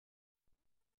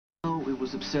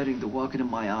was upsetting to walk into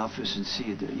my office and see,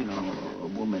 you know, a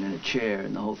woman in a chair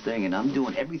and the whole thing, and I'm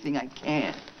doing everything I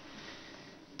can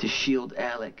to shield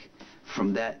Alec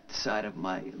from that side of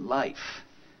my life.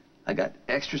 I got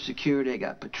extra security, I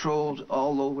got patrols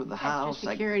all over the house.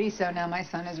 Extra security, so now my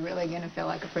son is really going to feel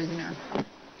like a prisoner.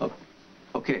 Oh,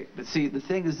 okay, but see, the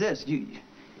thing is this, you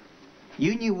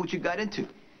knew what you got into.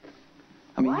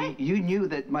 I mean, what? You knew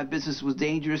that my business was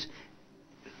dangerous.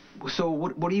 So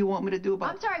what do you want me to do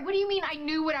about it? I'm sorry, what do you mean I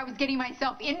knew what I was getting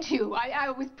myself into? I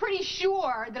was pretty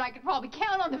sure that I could probably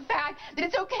count on the fact that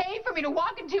it's okay for me to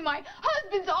walk into my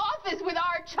husband's office with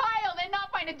our child and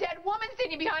not find a dead woman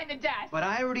sitting behind the desk. But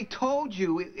I already told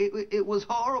you it was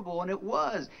horrible, and it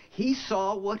was. He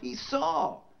saw what he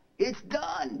saw. It's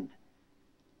done.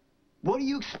 What do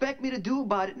you expect me to do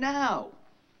about it now?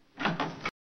 The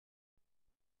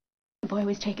boy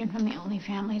was taken from the only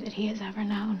family that he has ever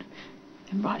known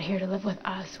and brought here to live with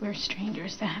us. We're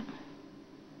strangers to him.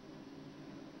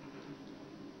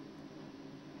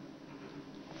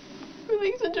 I'm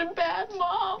really such a bad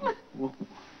mom. Well,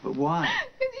 but why?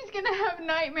 Because he's going to have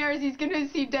nightmares. He's going to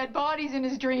see dead bodies in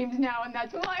his dreams now, and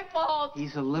that's my fault.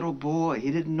 He's a little boy. He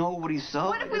didn't know what he saw.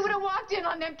 What if we would have walked in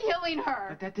on them killing her?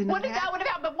 But that didn't happen. What if that would have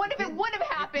happened? But what if it would have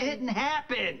happened? It didn't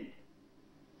happen.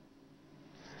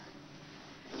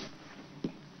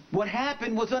 What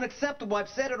happened was unacceptable. I've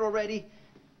said it already.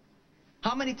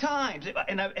 How many times?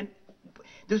 And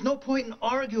there's no point in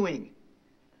arguing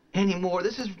anymore.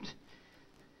 This is...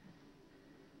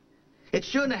 It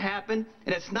shouldn't have happened,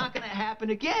 and it's not going to happen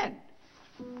again.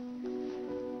 I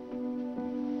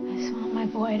just want my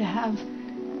boy to have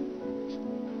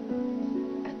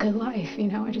a good life, you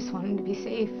know. I just want him to be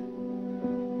safe.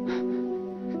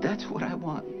 That's what I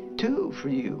want, too, for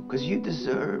you, because you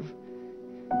deserve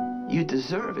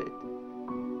it.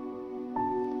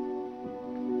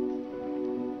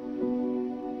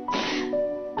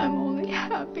 I'm only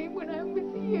happy when I'm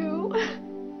with you.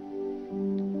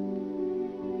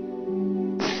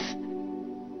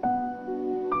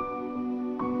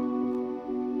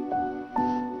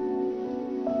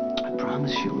 I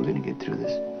promise you we're going to get through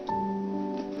this.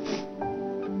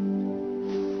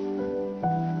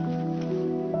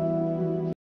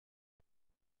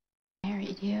 I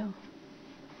married you.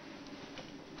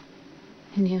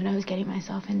 I knew what I was getting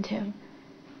myself into.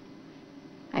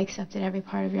 I accepted every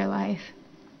part of your life.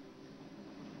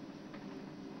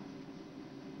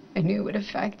 I knew it would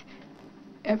affect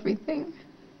everything.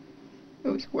 It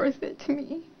was worth it to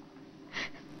me.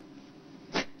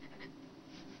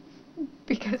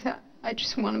 Because I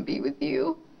just want to be with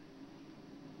you.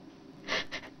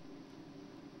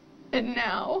 And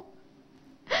now,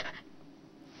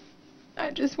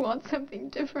 I just want something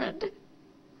different.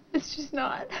 It's just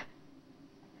not.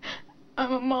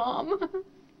 I'm a mom.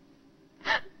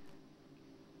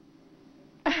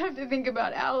 I have to think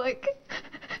about Alec.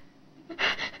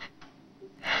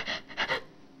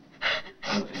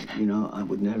 You know, I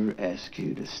would never ask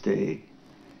you to stay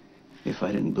if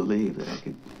I didn't believe that I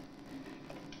could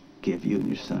give you and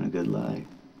your son a good life.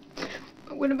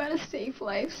 What about a safe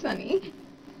life, Sonny?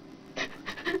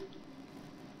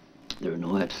 There are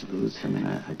no absolutes. I mean,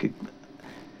 I could,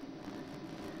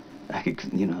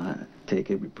 you know, take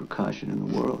every precaution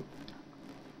in the world.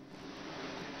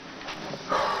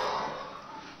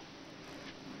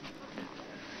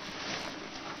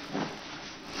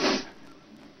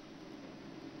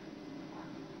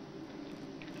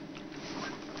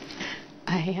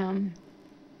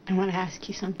 I want to ask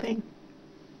you something.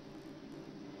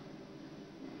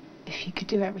 If you could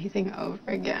do everything over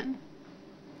again,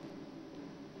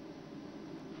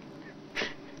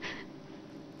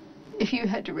 if you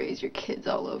had to raise your kids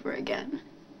all over again,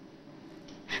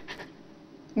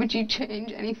 would you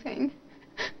change anything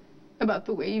about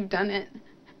the way you've done it?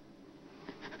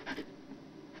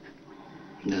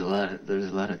 There's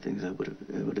a lot of things I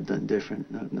would have done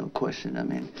different. No question. I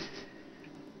mean,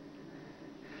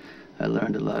 I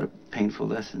learned a lot of painful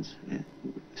lessons,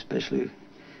 especially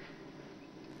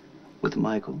with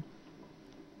Michael.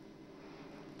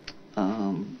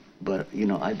 But, you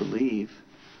know, I believe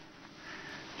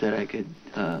that I could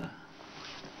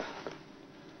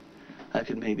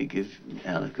maybe give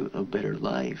Alec a better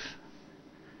life.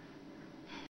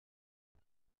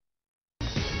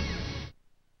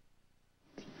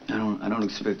 I don't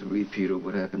expect a repeat of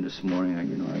what happened this morning. I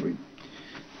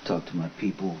talked to my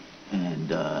people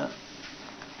and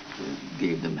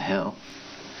gave them hell.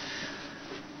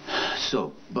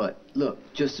 So, but look,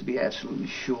 just to be absolutely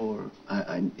sure,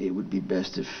 it would be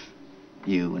best if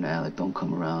you and Alec don't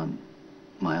come around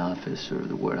my office or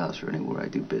the warehouse or anywhere I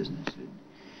do business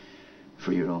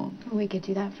for your own. We could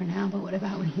do that for now, but what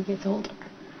about when he gets older?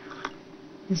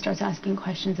 and starts asking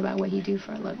questions about what you do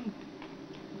for a living.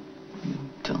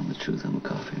 Tell him the truth. I'm a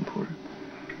coffee importer.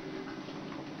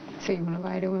 So you want to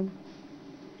lie to him?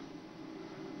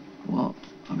 Well,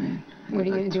 I mean... What are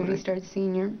you going to do when he starts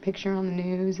seeing your picture on the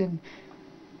news and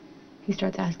he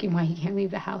starts asking why he can't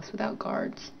leave the house without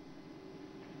guards?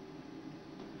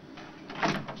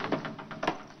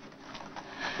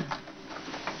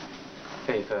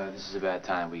 Hey, if this is a bad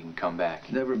time, we can come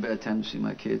back. Never a bad time to see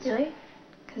my kids. Really?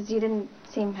 Because you didn't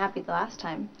seem happy the last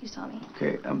time you saw me.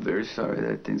 Okay, I'm very sorry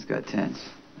that things got tense.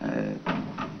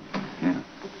 Yeah.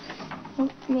 Well,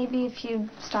 maybe if you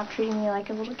stop treating me like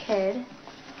a little kid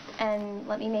and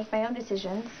let me make my own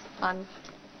decisions on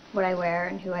what I wear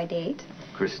and who I date.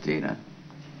 Kristina,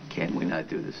 can we not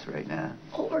do this right now?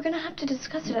 Oh, we're going to have to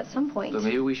discuss it at some point. But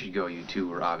maybe we should go. You two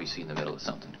are obviously in the middle of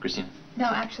something. Kristina? No,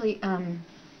 actually,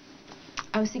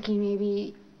 I was thinking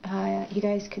maybe you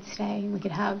guys could stay and we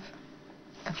could have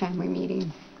a family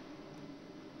meeting.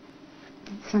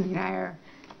 Sonny and I are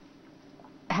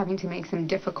having to make some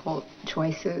difficult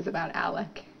choices about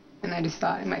Alec, and I just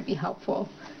thought it might be helpful,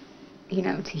 you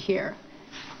know, to hear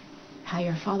how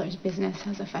your father's business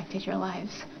has affected your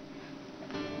lives.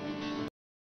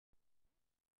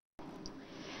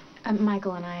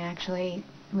 Michael and I actually,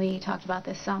 we talked about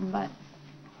this some, but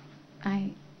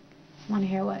I want to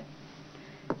hear what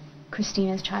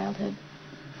Kristina's childhood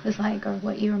was like, or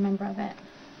what you remember of it.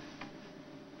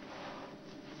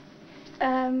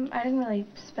 I didn't really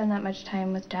spend that much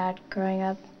time with Dad growing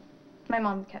up. My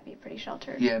mom kept me pretty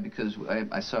sheltered. Yeah, because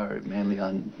I saw her mainly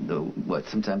on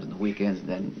sometimes on the weekends, and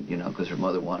then, you know, because her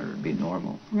mother wanted her to be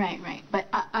normal. Right. But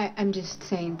I'm just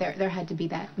saying there had to be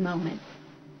that moment,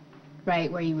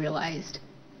 right, where you realized,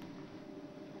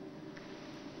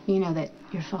 you know, that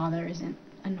your father isn't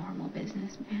a normal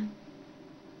businessman.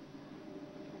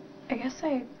 I guess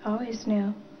I always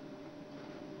knew.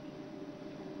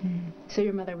 So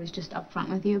your mother was just upfront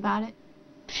with you about it?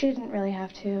 She didn't really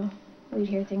have to. We'd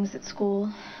hear things at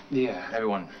school. Yeah,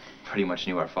 everyone pretty much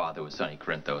knew our father was Sonny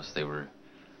Corinthos.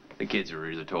 The kids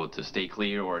were either told to stay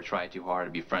clear or try too hard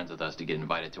to be friends with us to get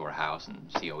invited to our house and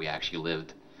see how we actually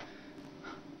lived.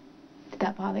 Did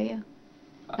that bother you?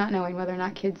 Not knowing whether or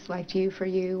not kids liked you for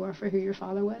you or for who your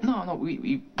father was? No,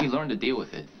 we learned to deal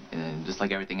with it, and just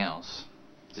like everything else.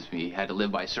 Just we had to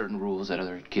live by certain rules that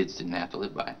other kids didn't have to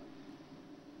live by.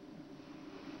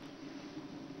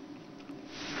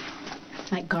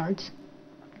 Like guards?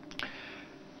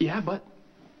 Yeah, but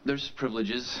there's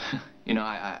privileges. You know,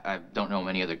 I don't know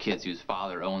many other kids whose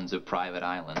father owns a private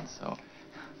island, so...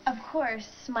 Of course,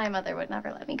 my mother would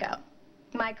never let me go.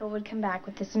 Michael would come back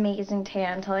with this amazing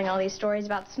tan, telling all these stories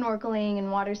about snorkeling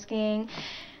and water skiing,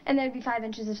 and there'd be 5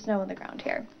 inches of snow on the ground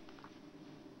here.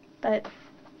 But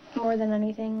more than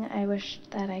anything, I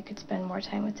wished that I could spend more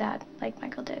time with Dad, like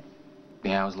Michael did.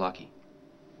 Yeah, I was lucky.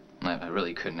 I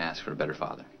really couldn't ask for a better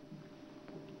father.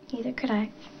 Neither could I.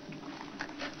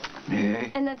 Yeah.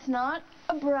 And that's not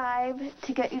a bribe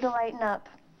to get you to lighten up.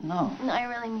 No. No, I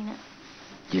really mean it.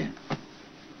 Yeah.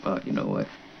 Well, you know what?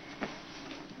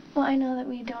 Well, I know that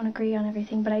we don't agree on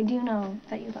everything, but I do know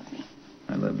that you love me.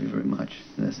 I love you very much.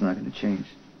 And that's not going to change,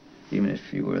 even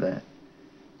if you were that.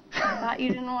 I thought you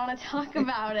didn't want to talk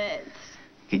about it.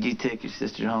 Could you take your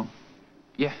sister home?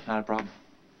 Yeah, not a problem.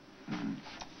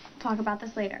 Talk about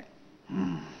this later.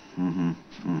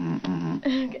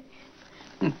 Okay.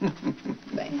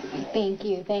 Thank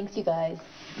you. Thanks, you guys.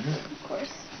 Of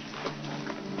course.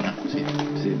 See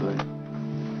you, buddy.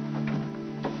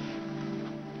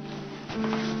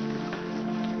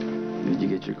 Did you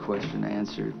get your question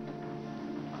answered?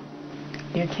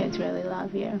 Your kids really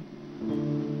love you.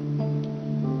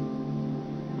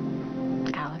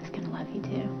 Alec's gonna love you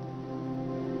too.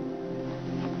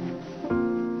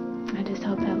 I just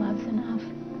hope that love's enough.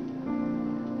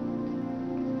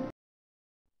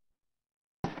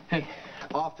 Hey,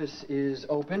 office is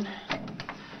open.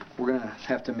 We're going to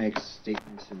have to make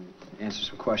statements and answer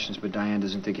some questions, but Diane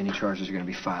doesn't think any charges are going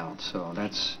to be filed, so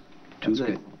that's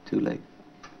good. Too late.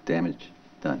 Damage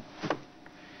done.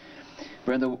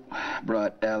 Brenda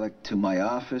brought Alec to my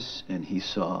office, and he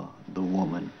saw the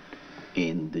woman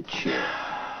in the chair.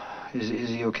 Is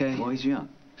he okay? Well, he's young.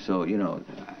 So, you know,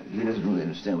 he doesn't really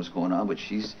understand what's going on, but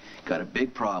she's got a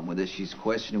big problem with this. She's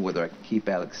questioning whether I can keep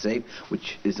Alex safe,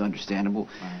 which is understandable.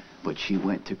 Right. But she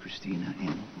went to Kristina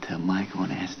and to Michael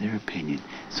and asked their opinion.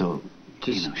 So,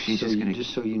 she's just going to...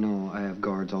 Just so you know, I have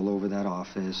guards all over that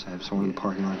office. I have someone in the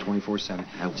parking lot 24/7.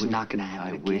 It's not going to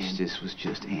happen again. I wish this was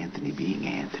just Anthony being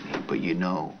Anthony, but you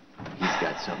know, he's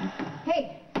got something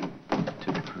Hey.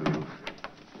 to prove.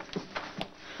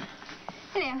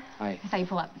 Hey there. Hi. saw you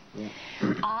pull up. Yeah.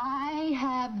 I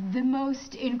have the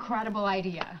most incredible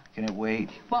idea. Can it wait?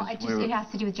 Well, it has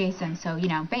to do with Jason. So, you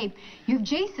know, babe, you have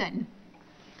Jason.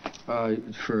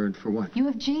 For what? You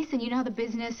have Jason. You know how the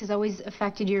business has always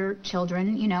affected your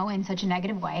children, you know, in such a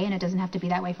negative way, and it doesn't have to be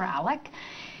that way for Alec.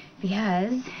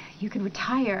 Because you could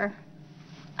retire.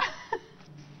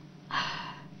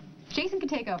 Jason could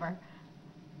take over.